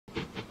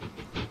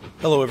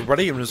Hello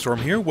everybody, I'm Storm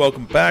here.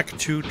 Welcome back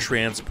to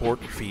Transport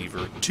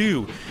Fever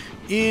 2.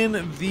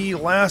 In the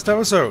last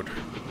episode,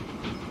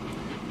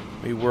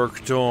 we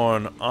worked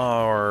on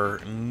our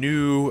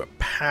new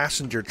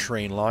passenger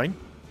train line.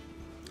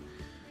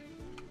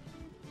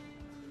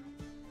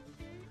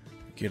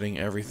 Getting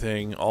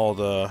everything, all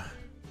the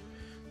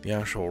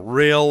actual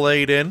rail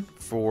laid in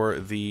for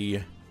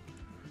the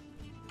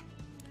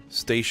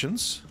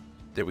stations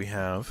that we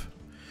have.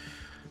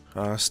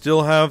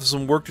 Still have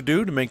some work to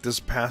do to make this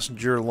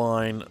passenger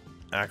line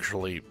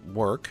actually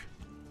work.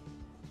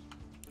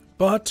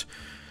 But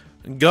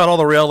got all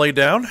the rail laid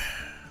down.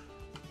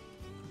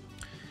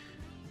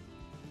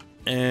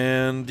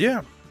 And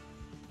yeah,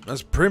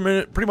 that's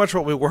pretty much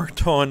what we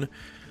worked on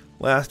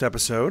last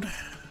episode.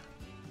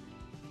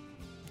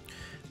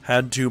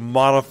 Had to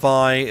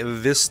modify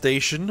this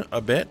station a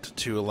bit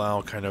to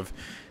allow kind of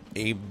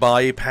a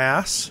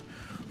bypass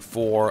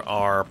for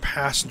our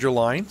passenger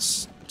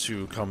lines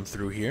to come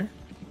through here,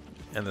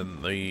 and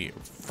then the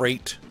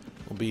freight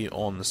will be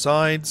on the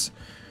sides.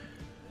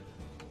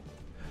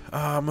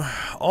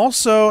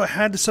 Also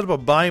had to set up a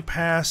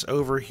bypass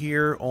over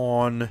here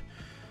on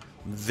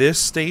this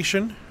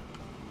station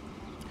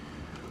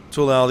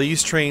to allow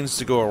these trains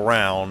to go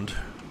around.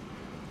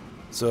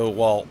 So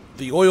while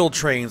the oil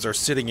trains are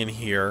sitting in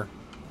here,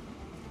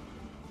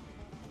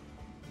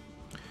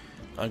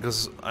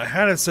 because I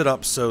had it set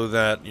up so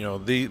that, you know,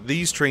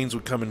 these trains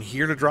would come in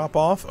here to drop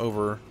off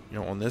over, you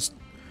know, on this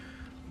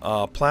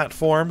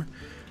platform,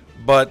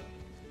 but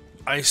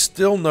I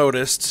still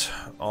noticed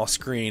off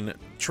screen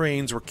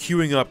trains were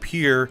queuing up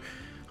here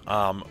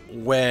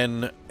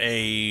when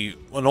an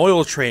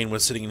oil train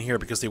was sitting in here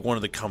because they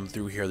wanted to come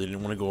through here. They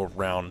didn't want to go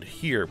around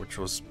here, which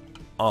was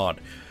odd.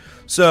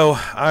 So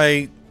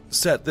I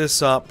set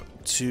this up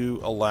to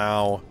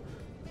allow,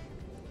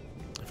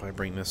 if I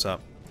bring this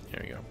up,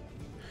 there you go,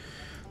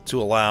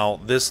 to allow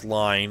this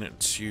line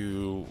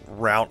to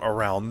route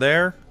around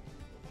there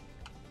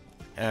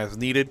as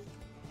needed.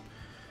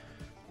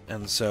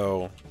 And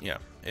so, yeah,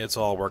 it's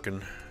all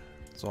working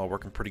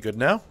pretty good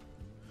now.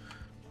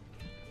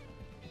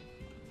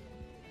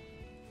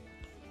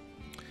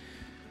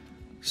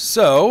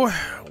 So,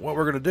 what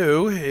we're going to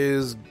do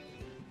is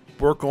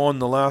work on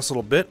the last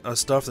little bit of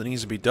stuff that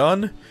needs to be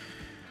done,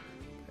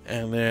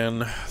 and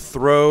then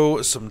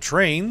throw some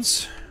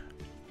trains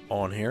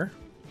on here.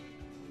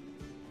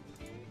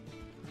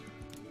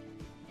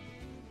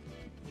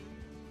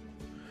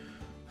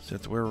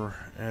 Since we're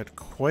at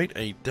quite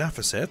a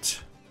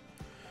deficit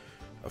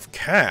of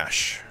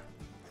cash.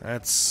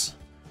 That's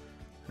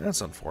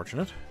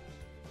unfortunate.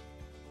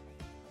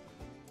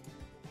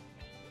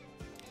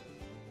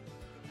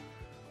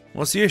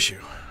 What's the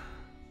issue?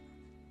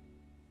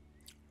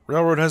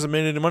 Railroad hasn't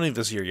made any money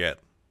this year yet.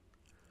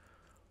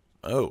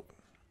 Oh.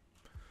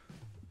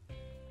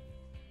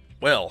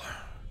 Well.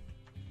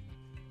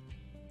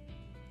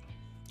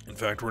 In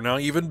fact, we're now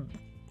even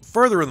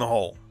further in the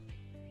hole.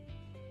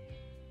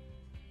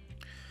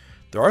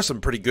 There are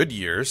some pretty good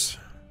years.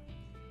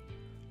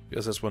 I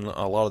guess that's when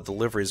a lot of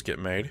deliveries get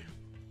made.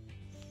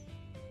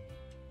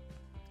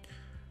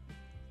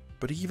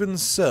 But even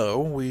so,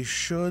 we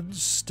should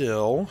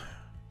still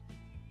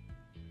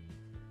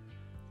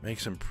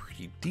make some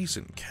pretty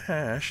decent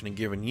cash in a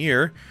given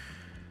year.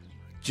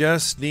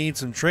 Just need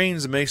some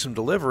trains to make some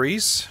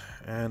deliveries.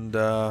 And,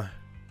 well,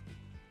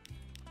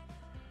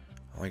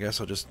 I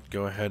guess I'll just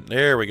go ahead.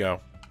 There we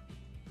go.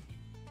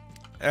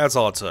 That's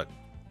all it took.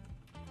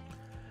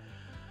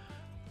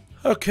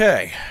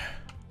 Okay,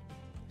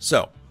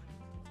 so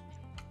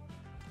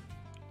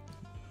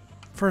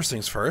first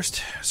things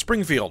first,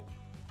 Springfield.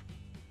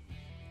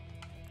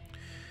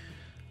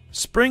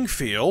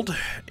 Springfield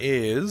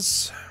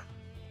is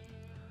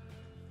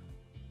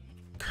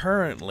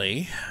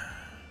currently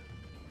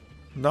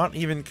not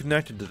even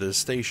connected to this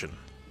station.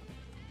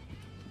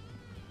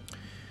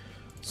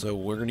 So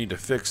we're going to need to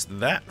fix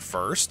that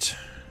first.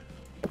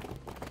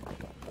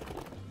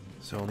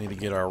 So we'll need to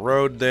get our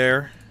road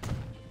there.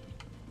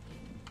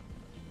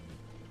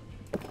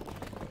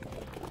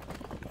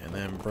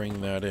 And bring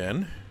that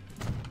in.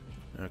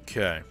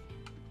 Okay.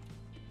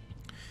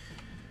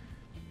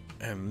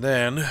 And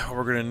then what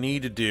we're going to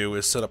need to do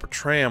is set up a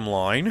tram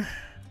line.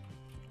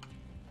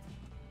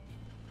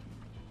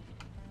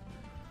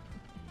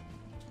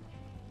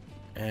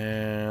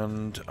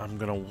 And I'm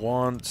going to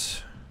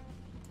want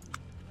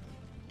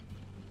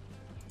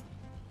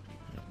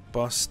a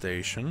bus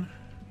station.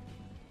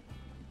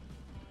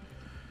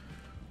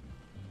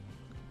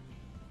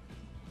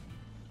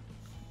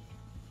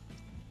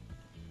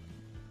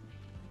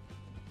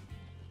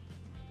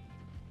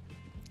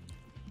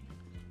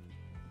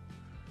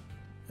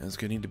 It's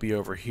going to need to be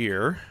over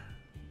here.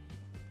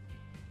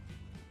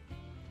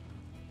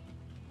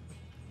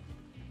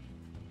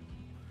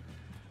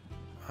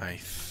 I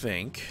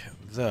think,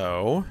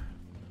 though.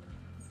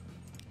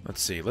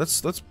 Let's see. Let's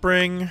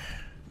bring.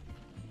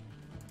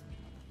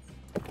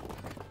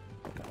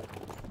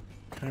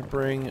 Can I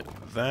bring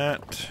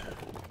that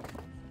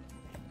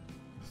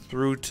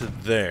through to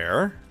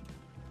there?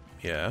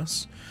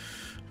 Yes.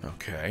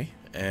 Okay,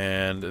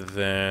 and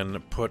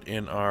then put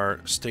in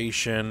our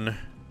station.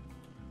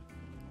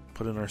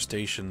 Put in our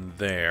station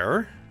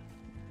there.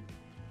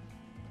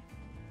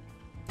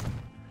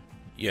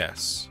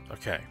 Yes.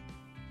 Okay.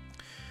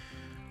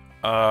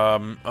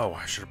 Oh,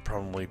 I should have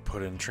probably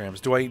put in trams.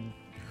 Do I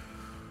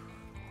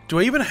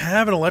even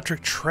have an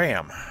electric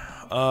tram?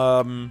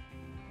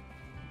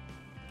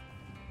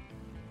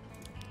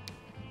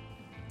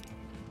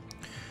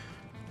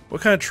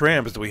 What kind of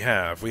trams do we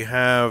have? We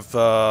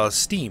have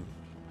steam.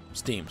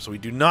 Steam. So we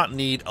do not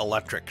need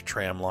electric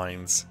tram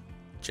lines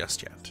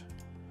just yet.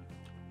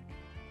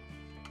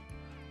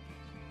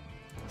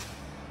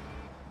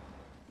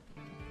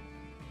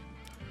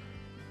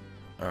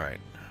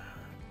 Alright.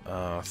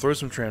 Throw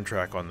some tram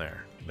track on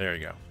there. There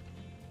you go.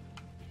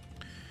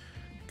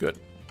 Good.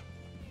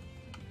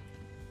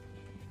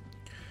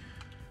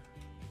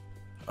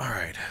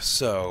 Alright,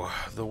 so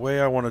the way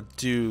I want to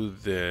do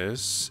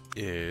this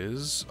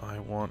is I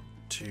want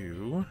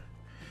to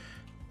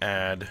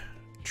add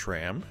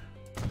tram.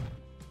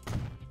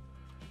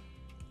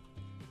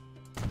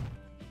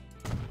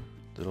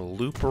 It'll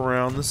loop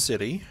around the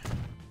city.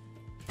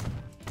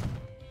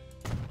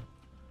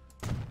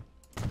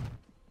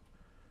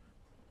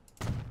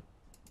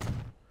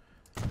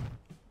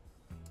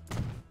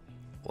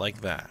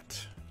 Like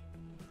that.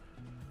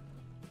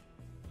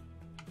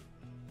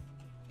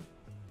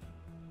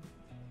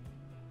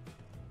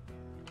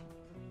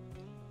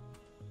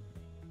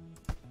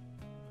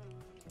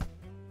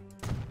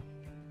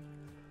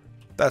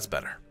 That's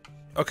better.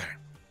 Okay.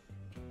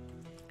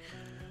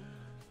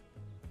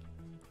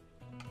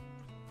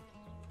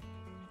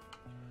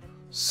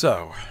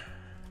 So,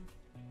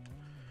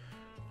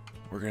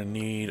 we're going to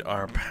need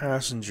our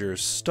passenger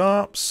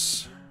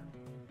stops.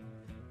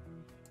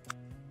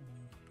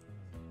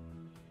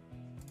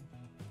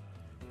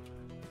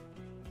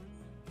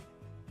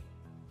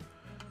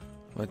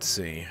 Let's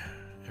see.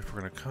 If we're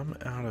going to come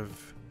out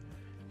of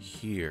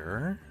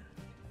here...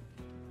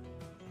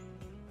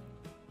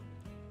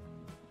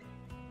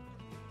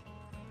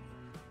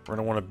 We're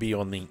going to want to be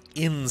on the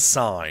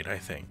inside, I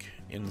think.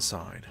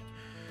 Inside.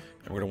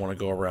 And we're going to want to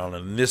go around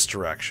in this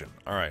direction.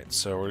 Alright,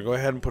 so we're going to go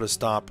ahead and put a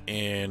stop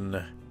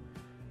in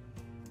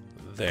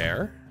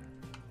there.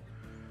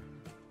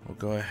 We'll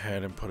go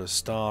ahead and put a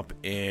stop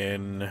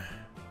in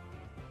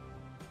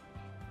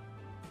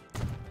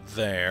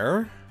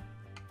there.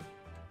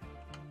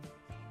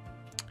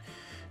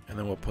 And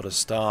then we'll put a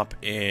stop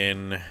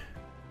in...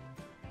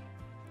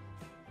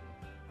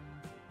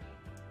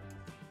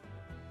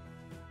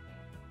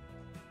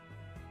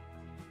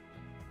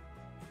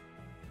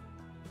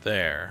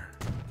 there.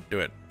 Do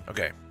it.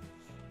 Okay.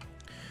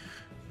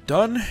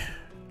 Done.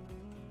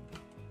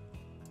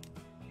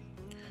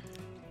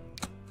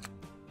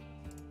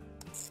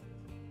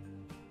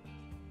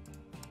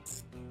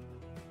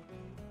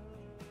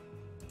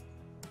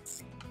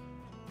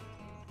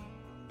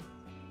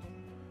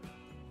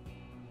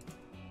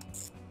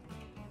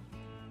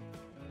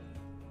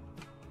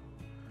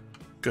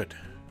 Good.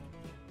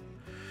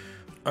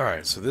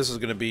 Alright, so this is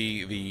going to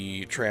be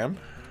the tram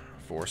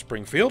for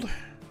Springfield.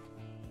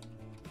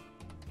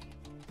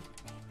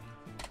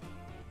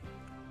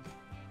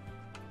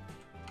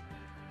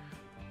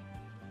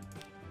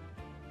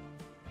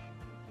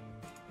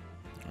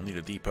 I'll need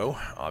a depot,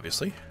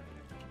 obviously.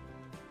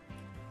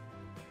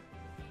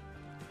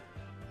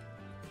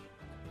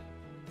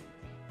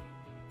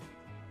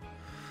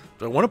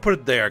 But I want to put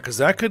it there, because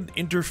that could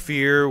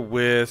interfere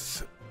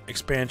with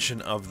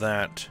expansion of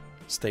that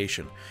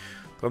station.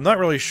 So I'm not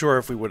really sure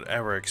if we would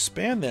ever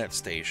expand that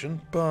station,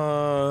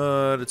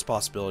 but it's a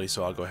possibility,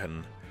 so I'll go ahead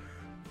and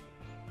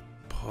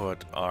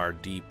put our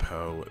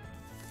depot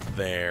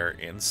there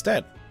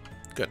instead.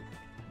 Good.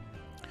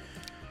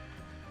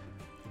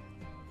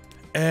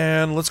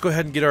 And let's go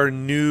ahead and get our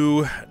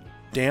new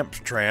damp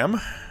tram.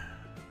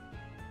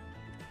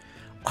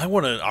 I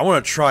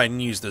wanna try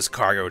and use this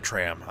cargo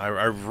tram. I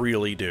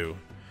really do.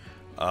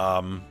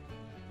 And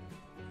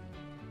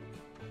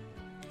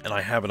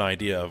I have an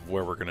idea of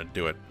where we're gonna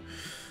do it.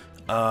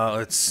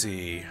 Let's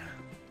see.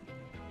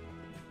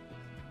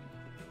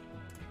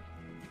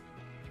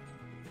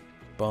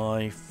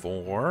 Buy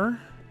 4.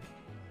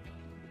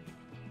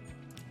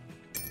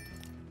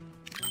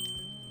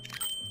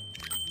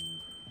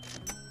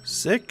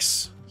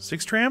 Six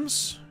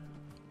trams?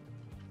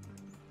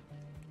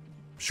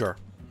 Sure,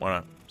 why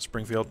not?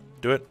 Springfield,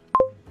 do it.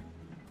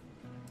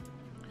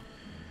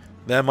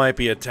 That might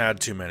be a tad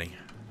too many.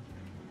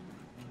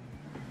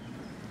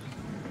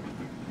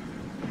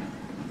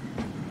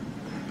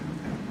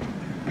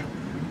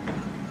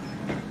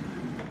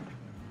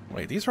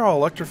 Wait, these are all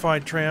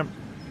electrified tram?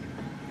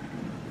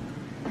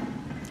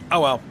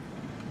 Oh well.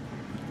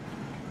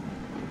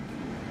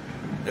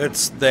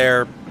 It's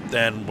there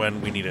then when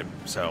we need it,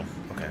 so...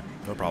 Okay,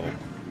 no problem.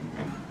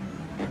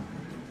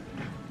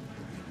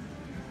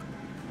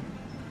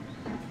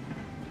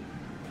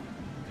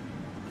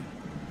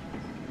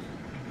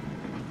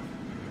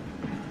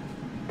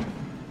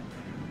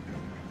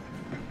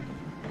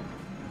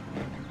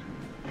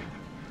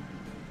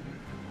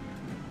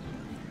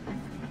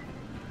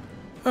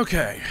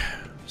 Okay,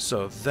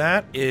 so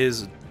that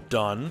is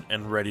done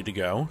and ready to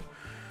go.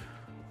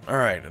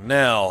 Alright,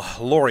 now,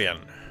 Lorien.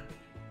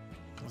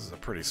 This is a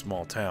pretty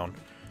small town.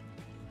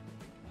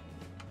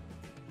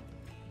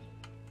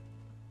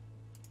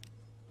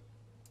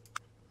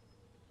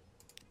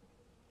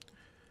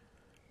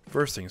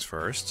 First things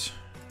first.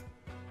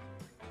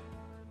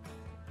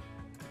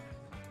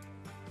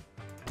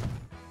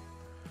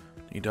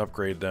 Need to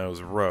upgrade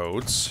those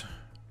roads.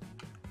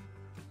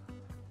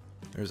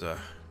 There's a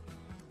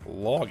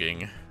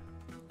logging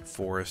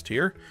forest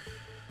here.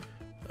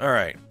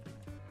 Alright.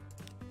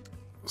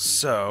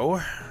 So...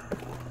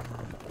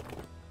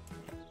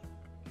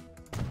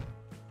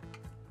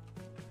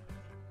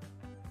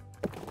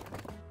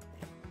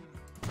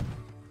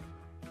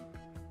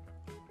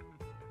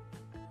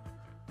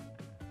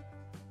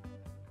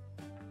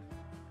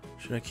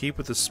 should I keep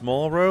with the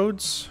small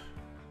roads?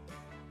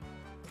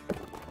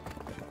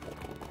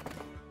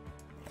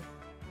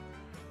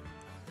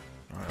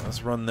 Alright,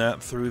 let's run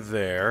that through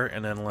there,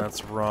 and then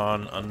let's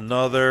run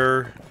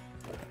another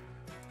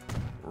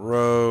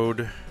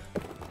road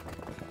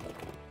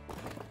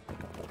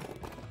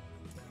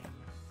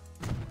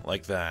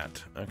like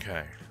that.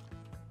 Okay.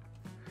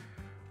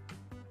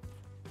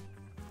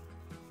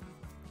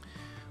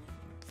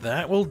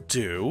 That will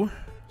do.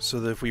 So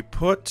that if we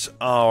put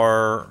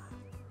our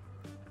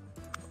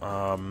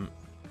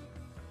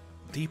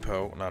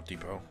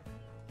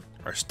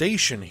our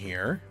station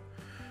here.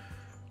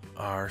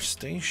 Our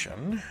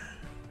station.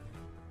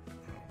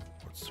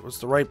 What's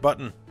the right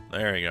button?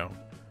 There you go.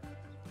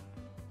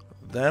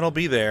 That'll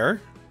be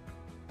there.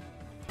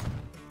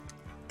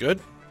 Good.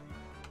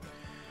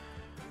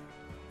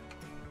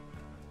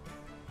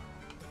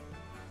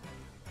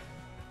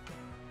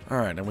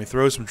 Alright, and we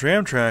throw some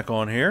tram track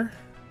on here.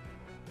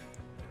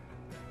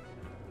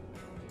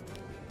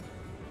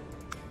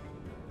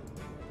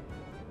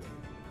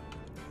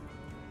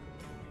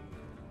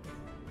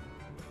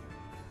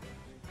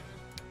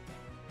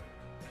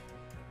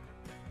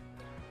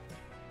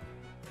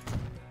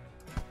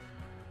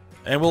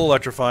 And we'll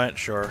electrify it,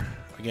 sure.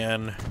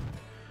 Again,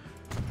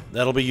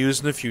 that'll be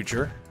used in the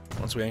future,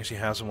 once we actually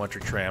have some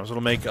electric trams.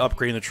 It'll make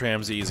upgrading the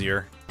trams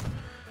easier.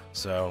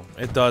 So,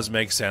 it does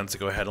make sense to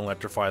go ahead and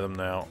electrify them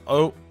now.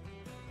 Oh,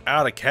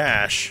 out of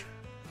cash.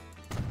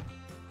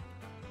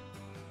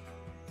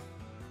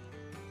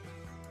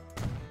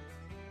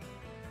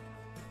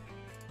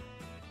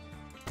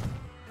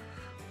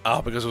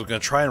 Oh, because I was going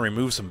to try and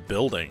remove some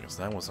buildings.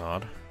 That was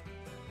odd.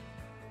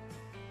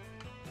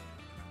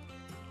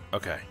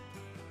 Okay.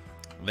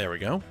 There we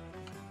go.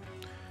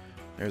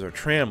 There's our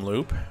tram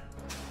loop.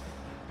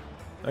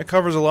 That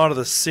covers a lot of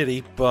the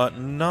city, but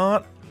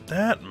not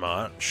that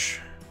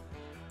much.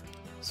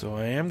 So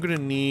I am going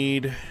to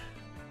need...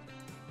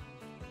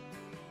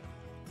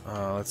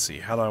 let's see.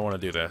 How do I want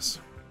to do this?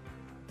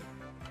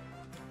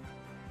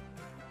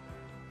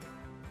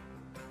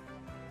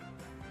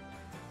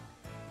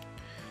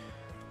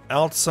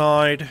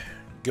 Outside,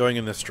 going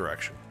in this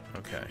direction.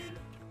 Okay.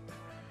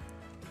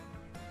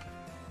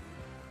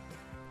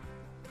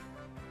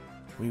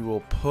 We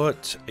will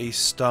put a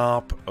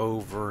stop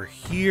over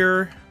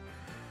here.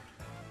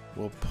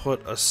 We'll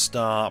put a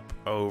stop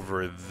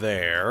over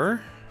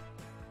there.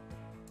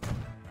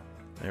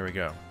 There we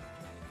go.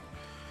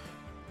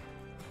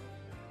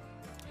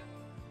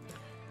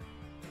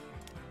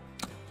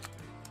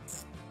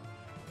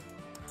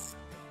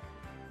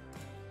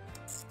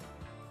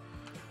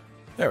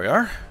 There we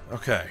are.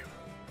 Okay.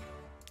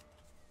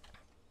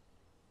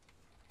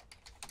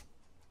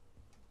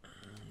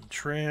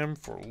 Tram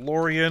for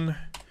Lorien.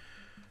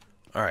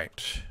 All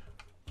right.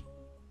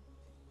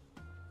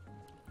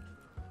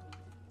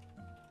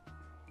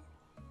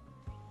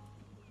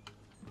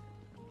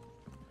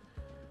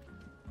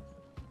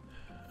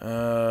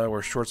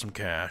 We're short some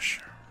cash.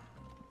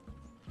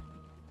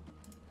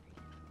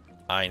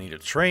 I need a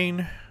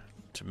train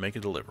to make a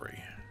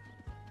delivery.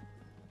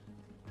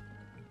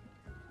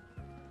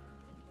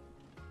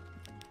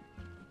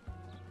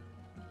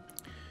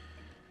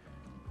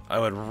 I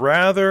would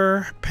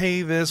rather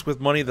pay this with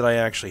money that I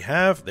actually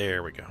have.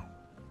 There we go.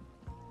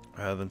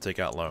 Rather than take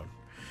out loan.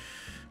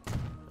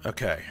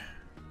 Okay.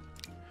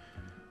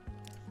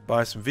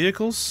 Buy some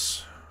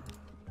vehicles.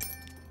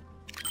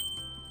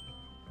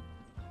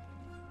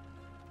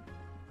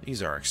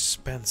 These are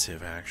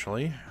expensive,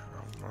 actually.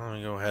 I'm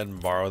gonna go ahead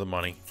and borrow the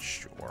money.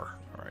 Sure.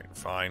 Alright,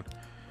 fine.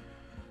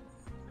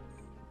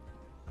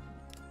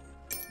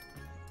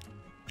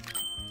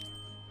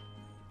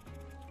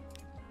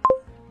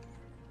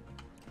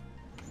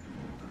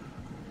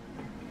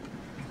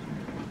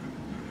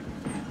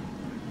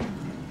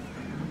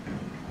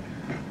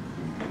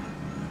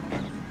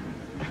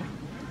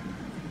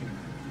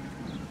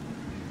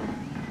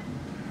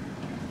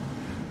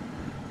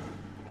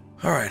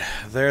 Alright,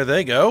 there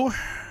they go.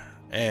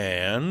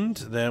 And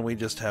then we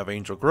just have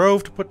Angel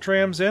Grove to put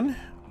trams in.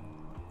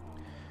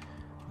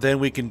 Then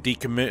we can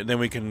decommit. Then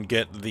we can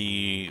get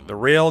the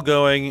rail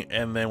going,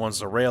 and then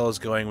once the rail is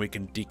going, we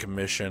can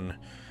decommission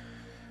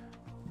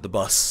the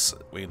bus.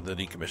 We need to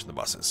decommission the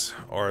buses.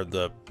 Or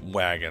the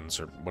wagons,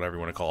 or whatever you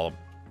want to call them.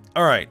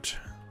 Alright.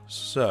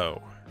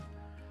 So.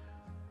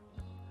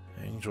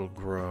 Angel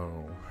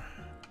Grove.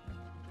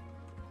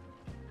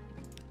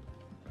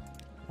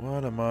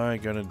 What am I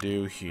gonna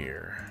do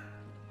here?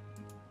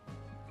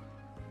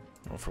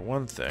 Well, for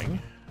one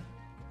thing...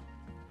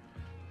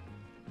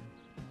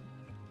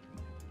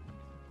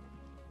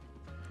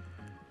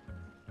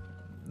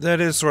 that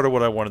is sort of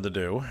what I wanted to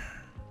do.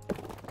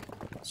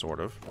 Sort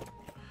of.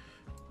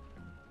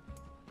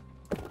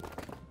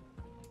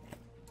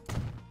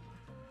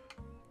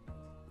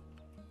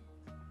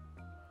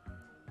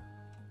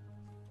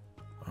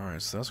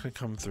 Alright, so that's going to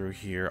come through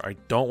here. I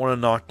don't want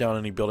to knock down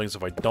any buildings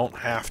if I don't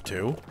have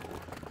to.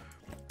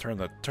 Turn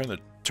the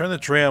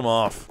tram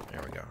off.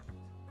 There we go.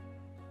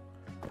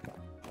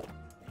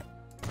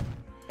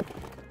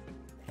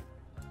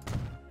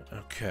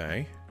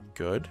 Okay,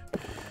 good.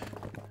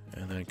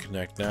 And then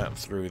connect that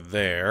through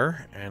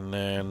there, and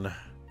then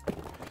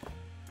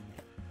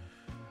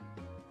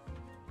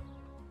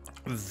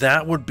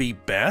that would be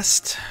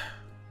best.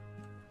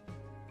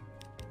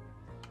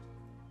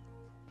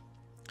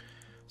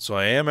 So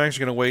I am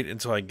actually going to wait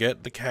until I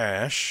get the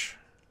cash.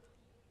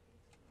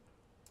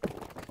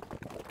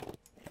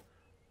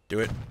 Do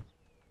it.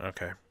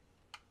 Okay.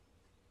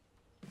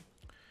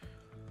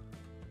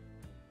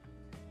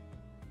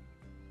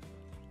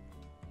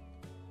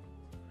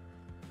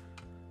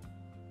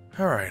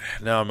 Alright,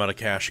 now I'm out of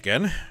cash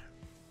again.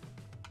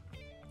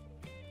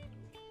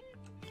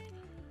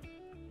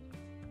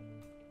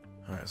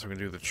 Alright, so we're going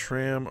to do the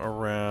tram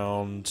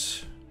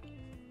around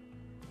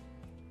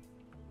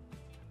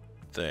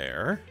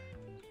there.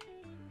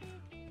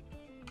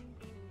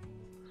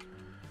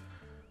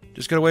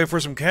 Just gotta wait for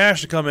some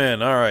cash to come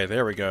in. Alright,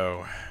 there we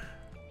go.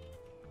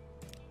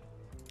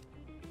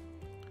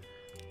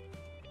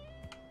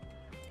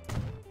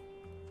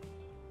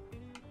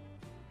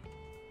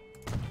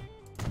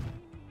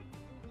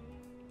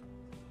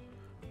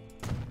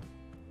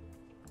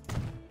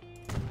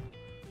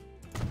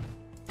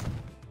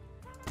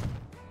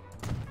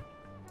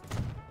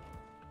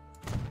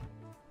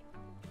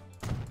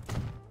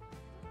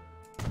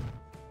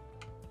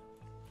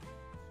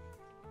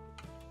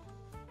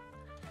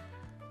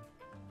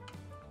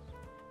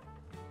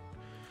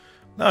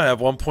 Now I have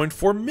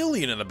 1.4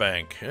 million in the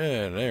bank.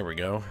 Yeah, there we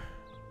go.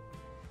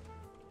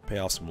 Pay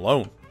off some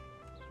loan.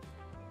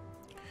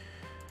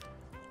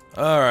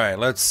 Alright,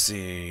 let's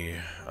see.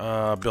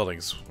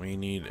 Buildings. We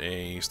need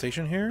a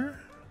station here.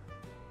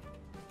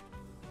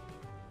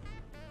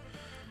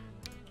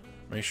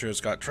 Make sure it's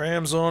got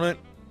trams on it.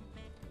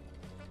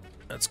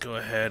 Let's go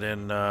ahead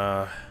and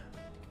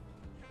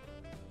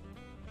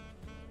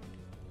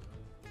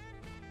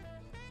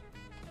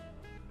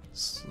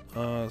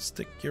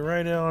stick you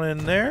right down in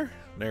there.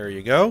 There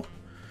you go.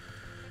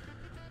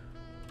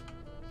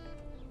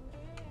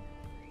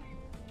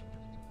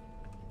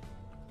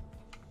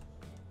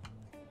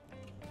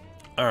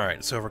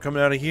 Alright, so if we're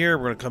coming out of here,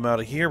 we're going to come out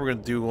of here. We're going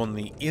to do on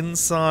the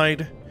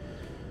inside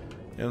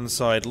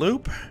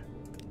loop.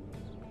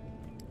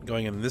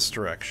 Going in this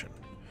direction.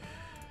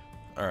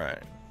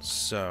 Alright,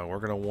 so we're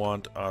going to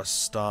want a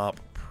stop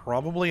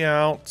probably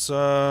out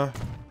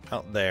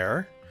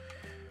there.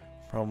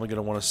 Probably going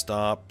to want to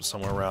stop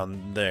somewhere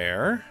around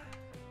there.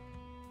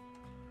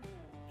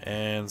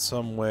 And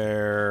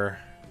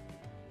somewhere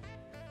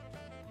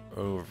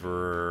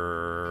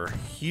over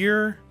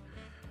here.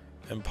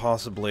 And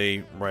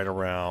possibly right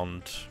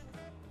around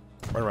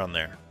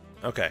there.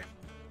 Okay.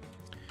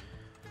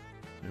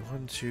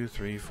 1, 2,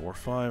 3, 4,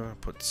 5. I'll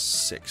put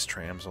 6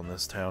 trams on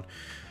this town.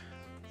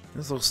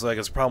 This looks like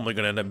it's probably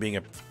going to end up being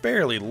a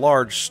fairly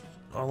large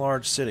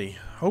city.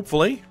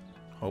 Hopefully.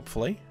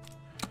 Hopefully.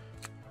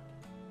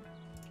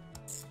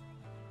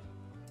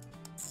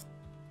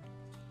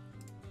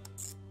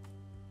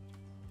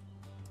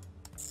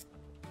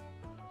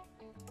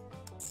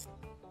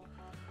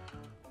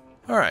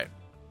 Alright.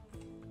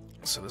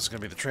 So this is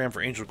going to be the tram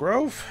for Angel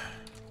Grove.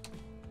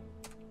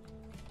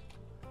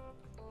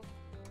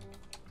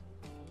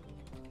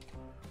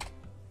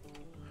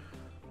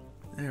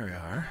 There we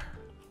are.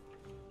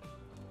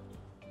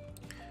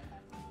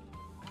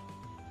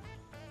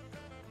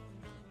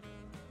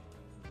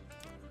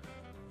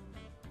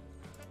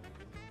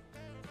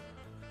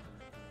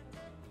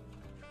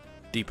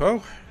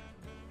 Depot.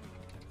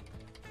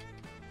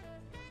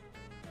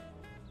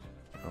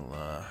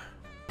 I'll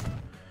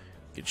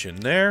get you in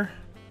there.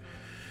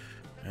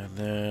 And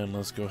then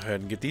let's go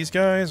ahead and get these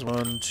guys.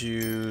 1,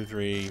 2,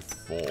 3,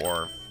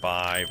 4,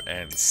 5,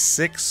 and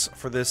 6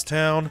 for this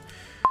town.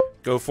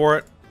 Go for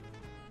it.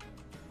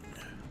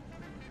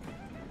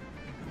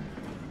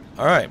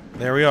 Alright,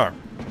 there we are.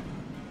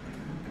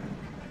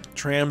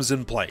 Tram's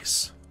in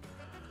place.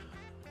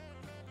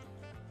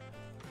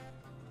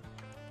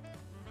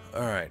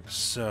 Alright,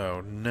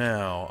 so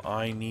now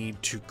I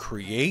need to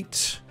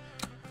create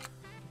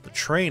the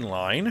train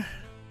line.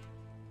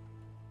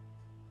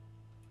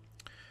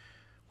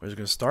 We're just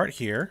going to start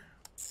here.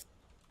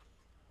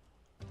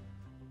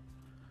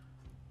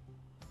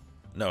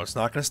 No, it's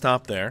not going to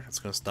stop there. It's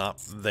going to stop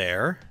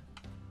there.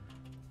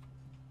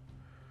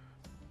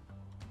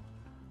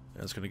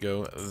 And it's going to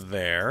go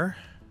there.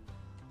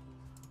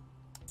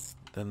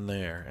 Then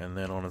there. And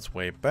then on its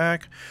way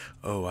back.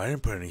 Oh, I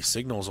didn't put any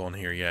signals on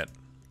here yet.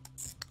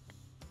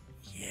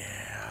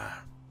 Yeah.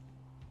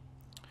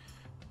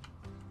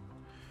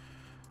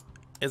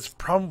 It's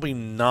probably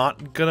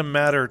not going to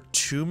matter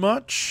too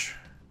much.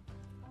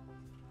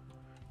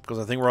 Because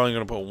I think we're only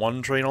going to put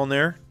one train on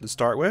there to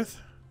start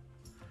with.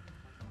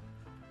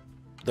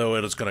 Though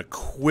it is going to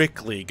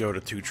quickly go to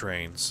 2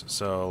 trains.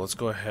 So let's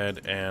go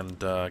ahead and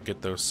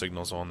get those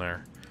signals on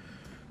there.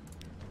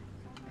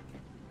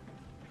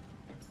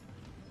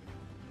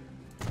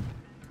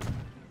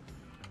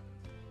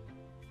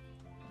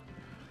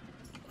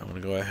 I'm going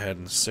to go ahead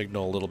and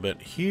signal a little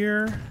bit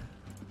here.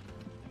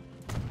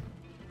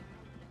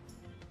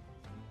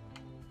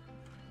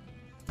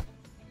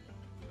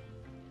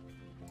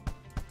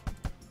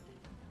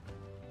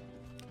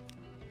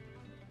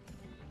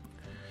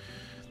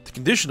 The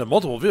condition of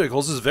multiple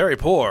vehicles is very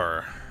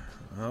poor.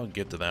 I'll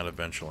get to that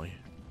eventually.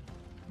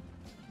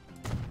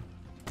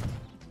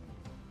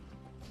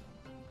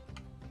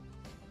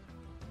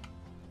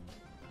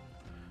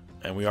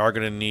 And we are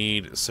going to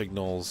need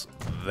signals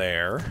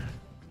there.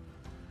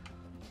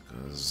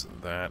 Because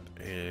that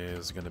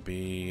is going to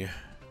be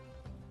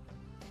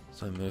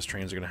something those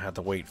trains are going to have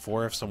to wait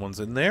for if someone's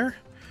in there.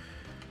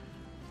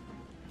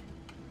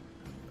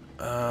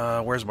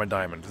 Where's my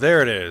diamond?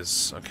 There it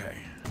is. Okay.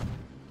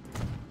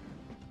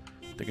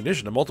 The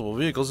condition of multiple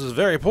vehicles is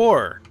very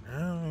poor.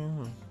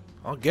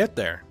 I'll get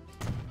there.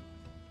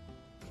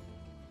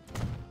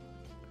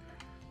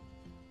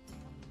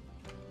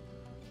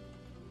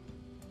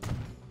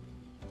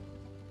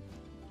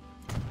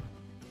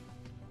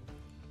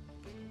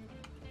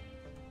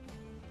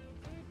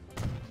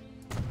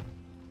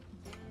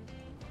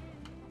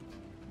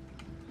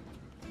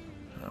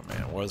 Oh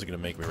man, what is it going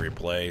to make me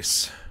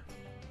replace?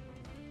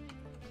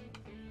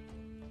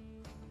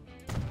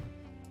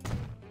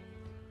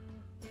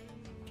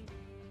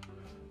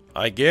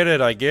 I get it,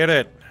 I get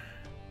it.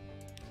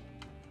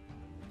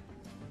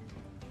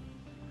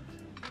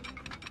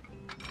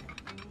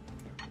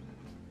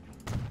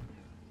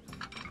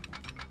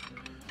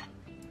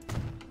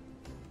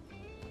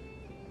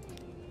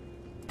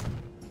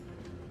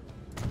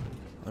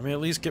 Let me at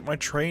least get my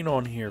train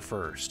on here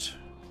first.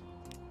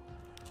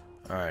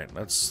 Alright,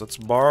 let's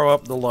borrow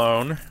up the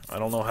loan. I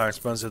don't know how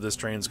expensive this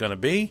train's gonna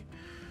be.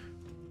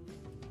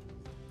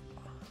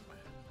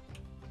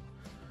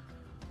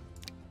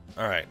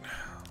 Alright.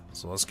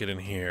 So let's get in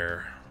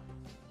here.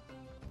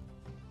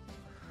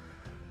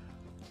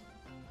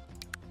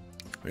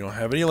 We don't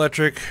have any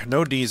electric,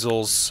 no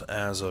diesels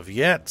as of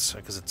yet,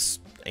 because it's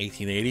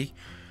 1880.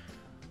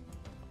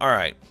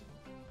 Alright.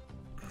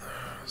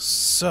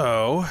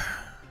 So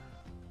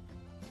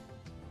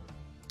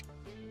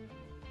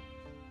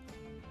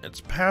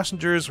it's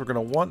passengers. We're going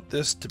to want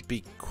this to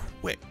be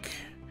quick.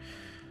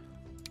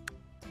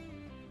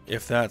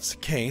 If that's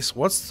the case,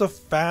 what's the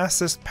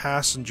fastest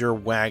passenger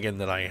wagon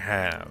that I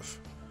have?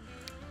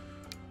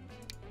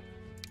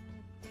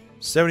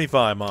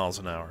 75 miles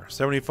an hour.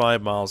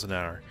 75 miles an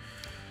hour.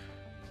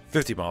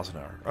 50 miles an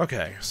hour.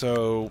 Okay,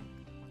 so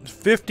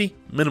 50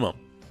 minimum.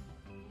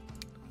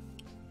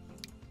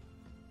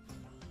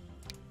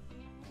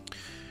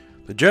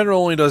 The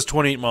General only does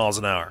 28 miles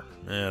an hour.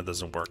 It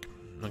doesn't work.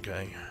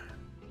 Okay.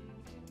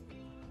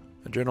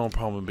 The General will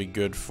probably be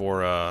good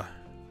for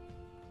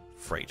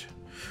freight.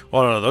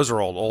 Well, no, those are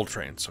old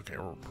trains. Okay,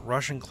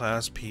 Russian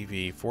class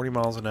PV, 40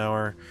 miles an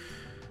hour.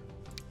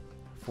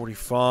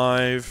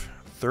 45...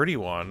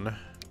 31,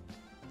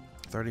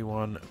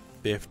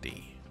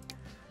 50.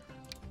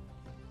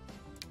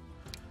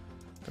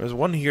 There's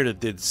one here that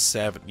did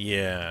 7.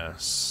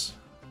 Yes.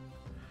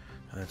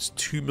 That's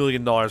 $2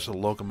 million for the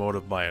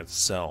locomotive by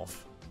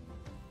itself.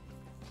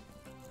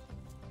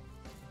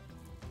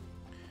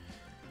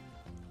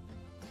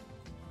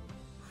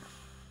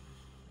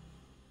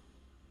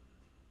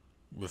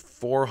 With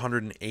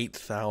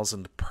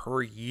 $408,000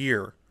 per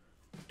year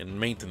in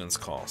maintenance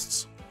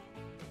costs.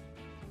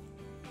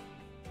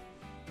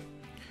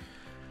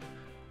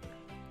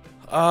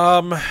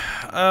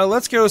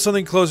 Let's go with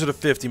something closer to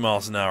 50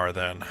 miles an hour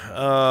then.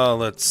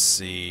 Let's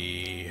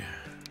see.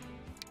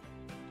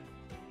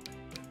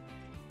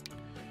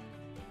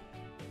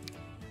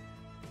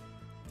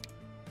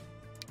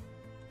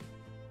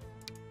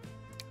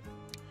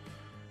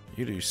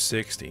 You do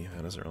 60.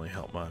 That doesn't really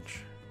help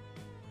much.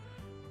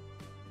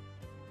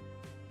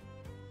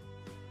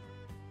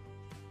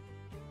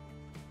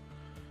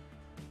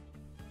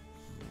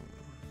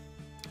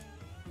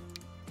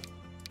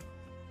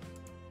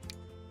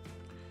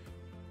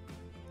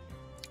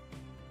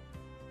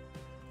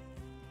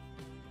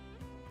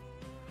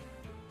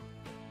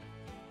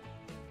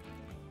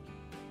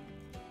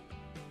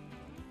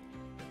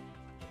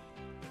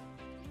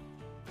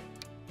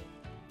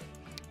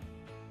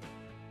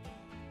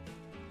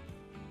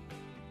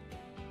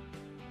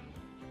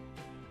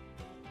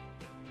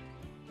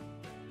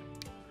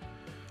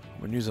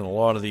 Been using a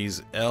lot of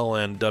these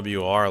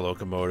LNWR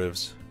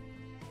locomotives.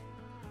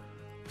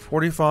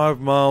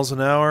 45 miles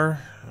an hour.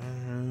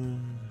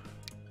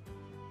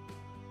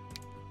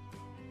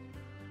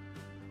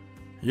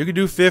 You could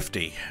do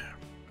 50.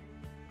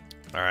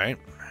 Alright.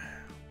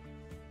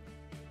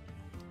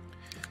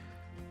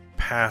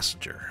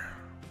 Passenger.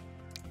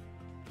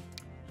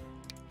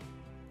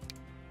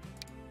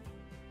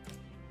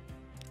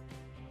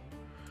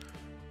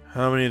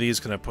 How many of these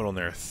can I put on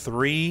there?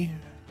 3.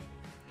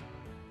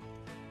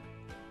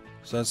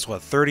 So that's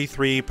what,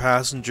 33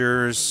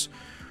 passengers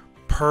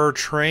per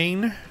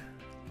train?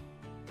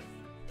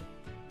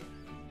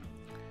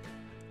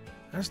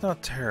 That's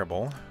not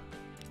terrible.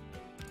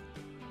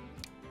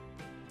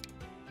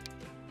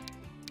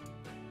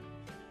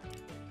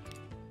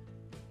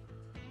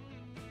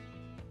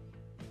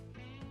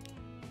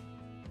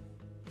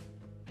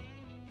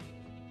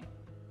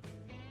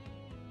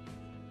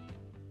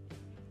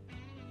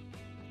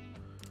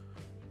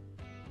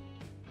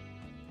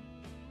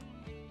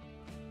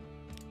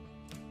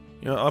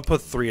 You know, I'll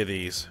put 3 of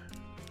these.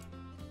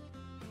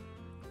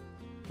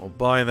 We'll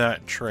buy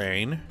that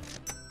train.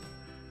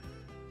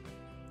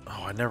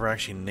 Oh, I never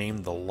actually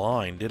named the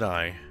line, did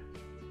I?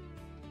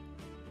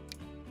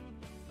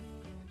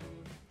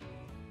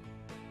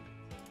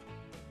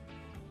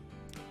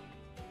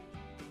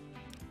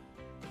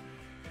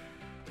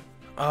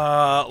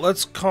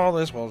 Let's call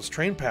this, well, it's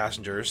train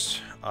passengers.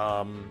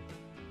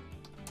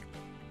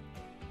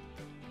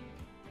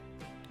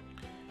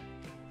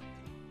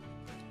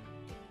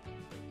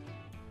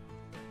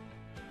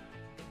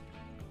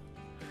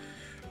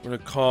 We're going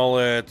to call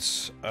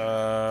it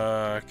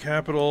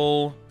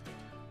Capital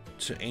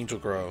to Angel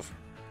Grove.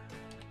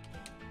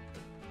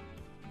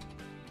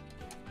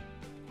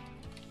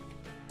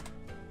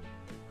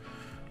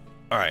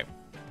 Alright.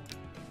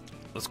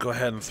 Let's go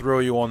ahead and throw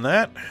you on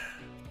that.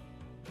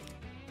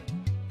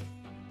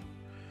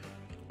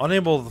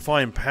 Unable to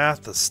find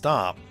path to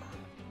stop.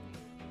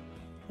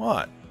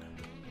 What?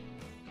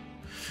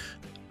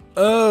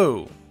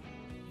 Oh.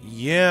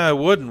 Yeah, I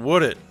wouldn't,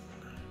 would it?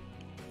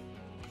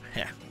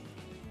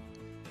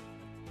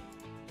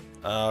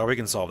 We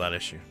can solve that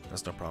issue.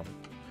 That's no problem.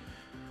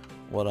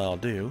 What I'll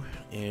do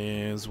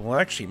is we'll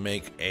actually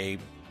make a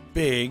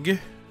big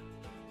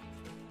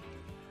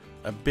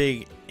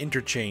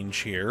interchange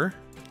here.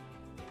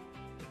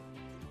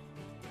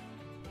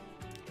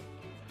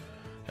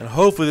 And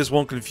hopefully this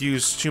won't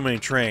confuse too many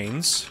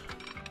trains.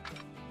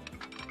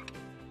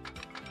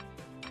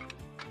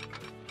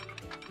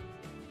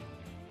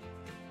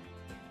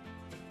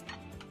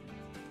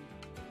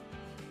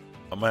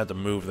 I might have to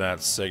move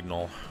that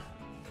signal.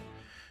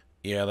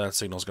 Yeah, that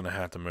signal's gonna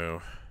have to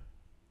move.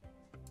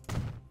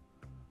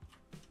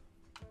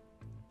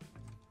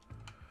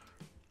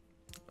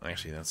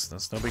 Actually,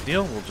 that's no big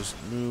deal. We'll just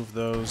move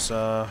those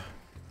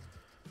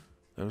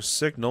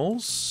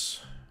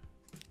signals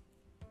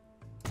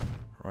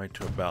right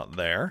to about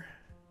there.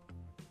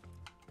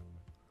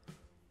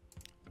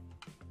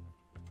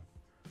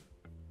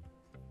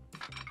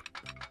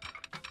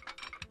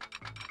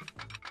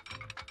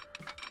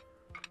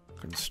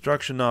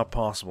 Construction not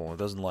possible. It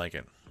doesn't like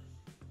it.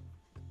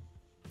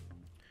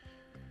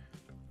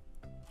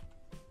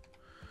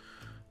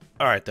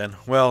 Alright then.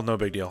 Well, no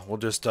big deal. We'll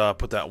just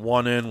put that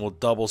one in. We'll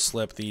double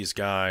slip these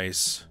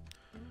guys.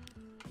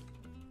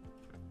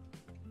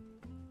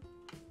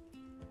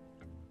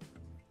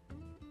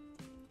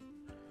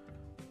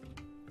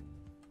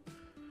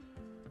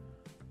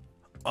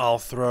 I'll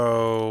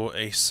throw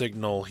a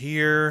signal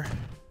here.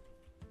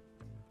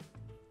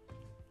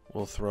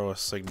 We'll throw a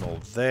signal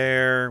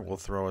there. We'll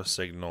throw a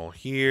signal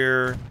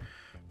here.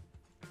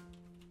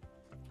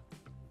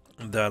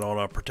 That ought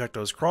to protect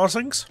those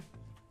crossings.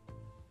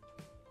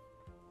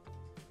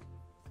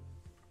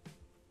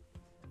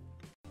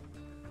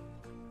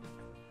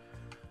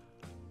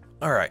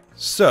 Alright,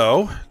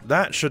 so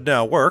that should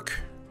now work.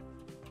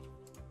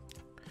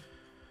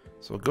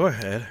 So go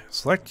ahead,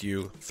 select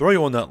you, throw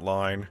you on that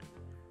line.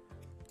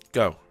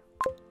 Go.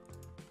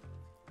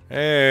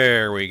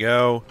 There we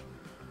go.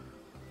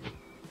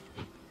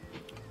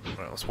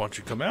 Alright, let's watch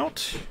you come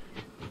out.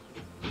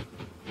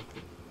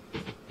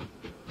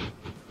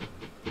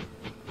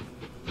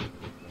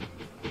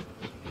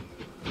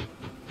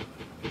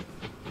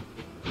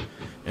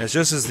 And it's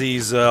just as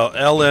these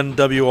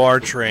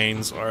LNWR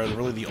trains are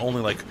really the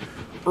only, like,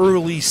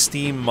 early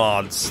Steam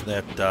mods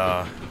that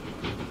I've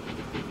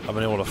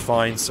been able to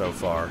find so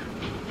far.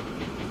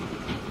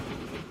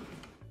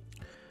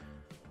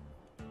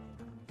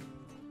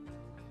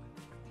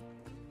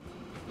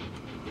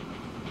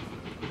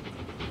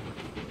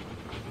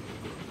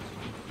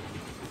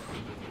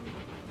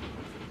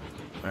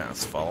 Alright,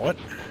 let's follow it.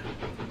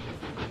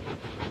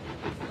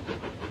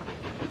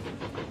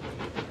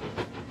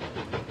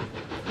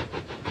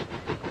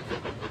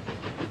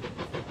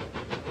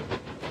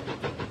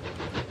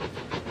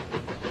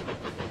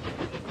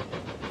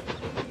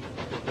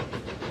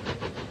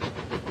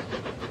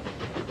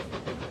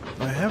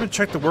 I haven't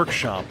checked the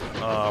workshop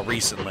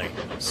recently,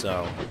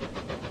 so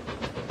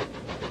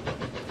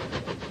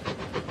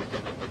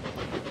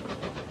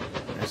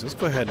so let's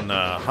go ahead and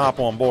hop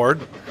on board.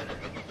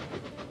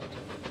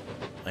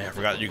 I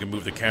forgot you can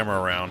move the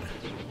camera around.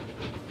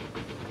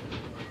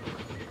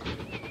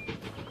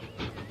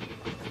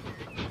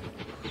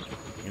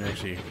 You can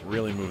actually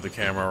really move the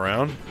camera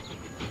around.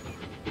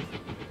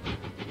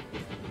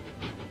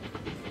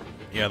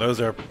 Yeah, those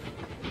are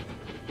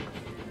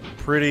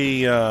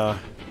pretty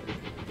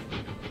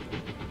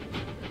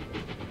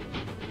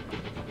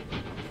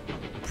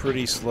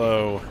pretty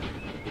slow.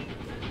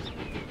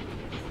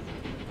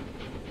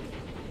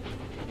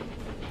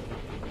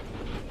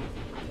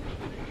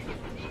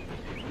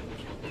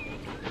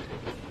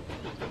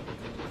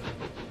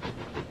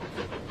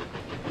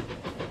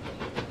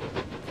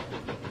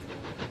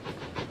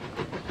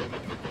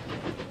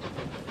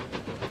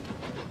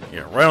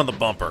 Yeah, right on the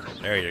bumper.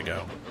 There you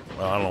go.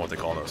 Well, I don't know what they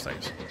call those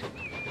things.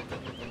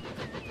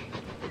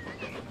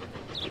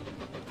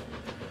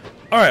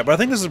 Alright, but I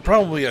think this is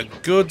probably a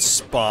good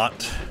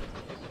spot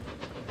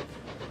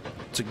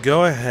to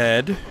go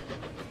ahead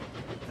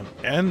and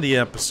end the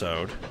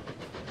episode.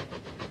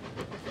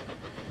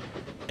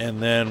 And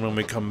then when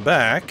we come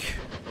back,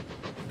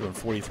 doing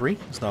 43,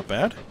 it's not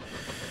bad.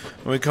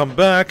 When we come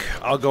back,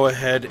 I'll go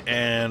ahead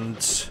and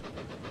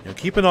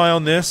keep an eye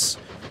on this.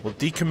 We'll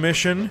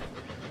decommission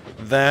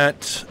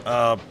that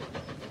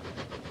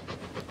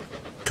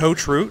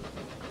coach route,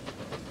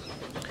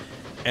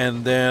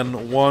 and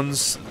then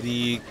once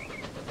the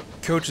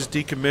coach is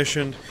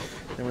decommissioned,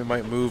 then we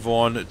might move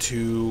on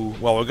to,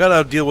 well, we've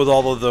got to deal with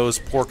all of those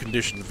poor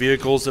condition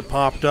vehicles that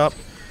popped up,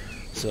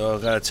 so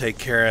I've got to take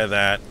care of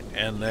that,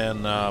 and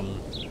then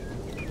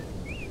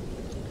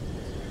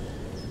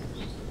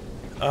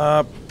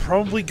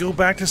probably go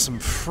back to some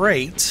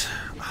freight.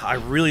 I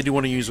really do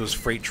want to use those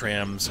freight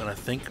trams, and I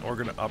think we're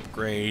going to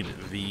upgrade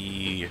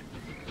the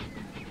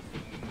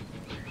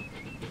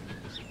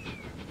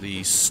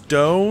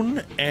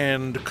stone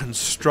and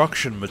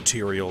construction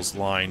materials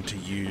line to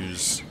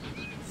use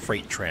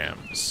freight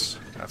trams.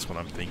 That's what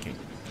I'm thinking.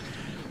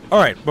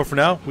 Alright, but for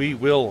now, we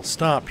will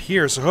stop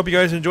here. So I hope you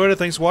guys enjoyed it.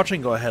 Thanks for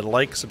watching. Go ahead,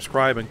 like,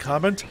 subscribe, and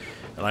comment,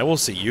 and I will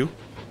see you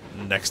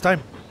next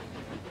time.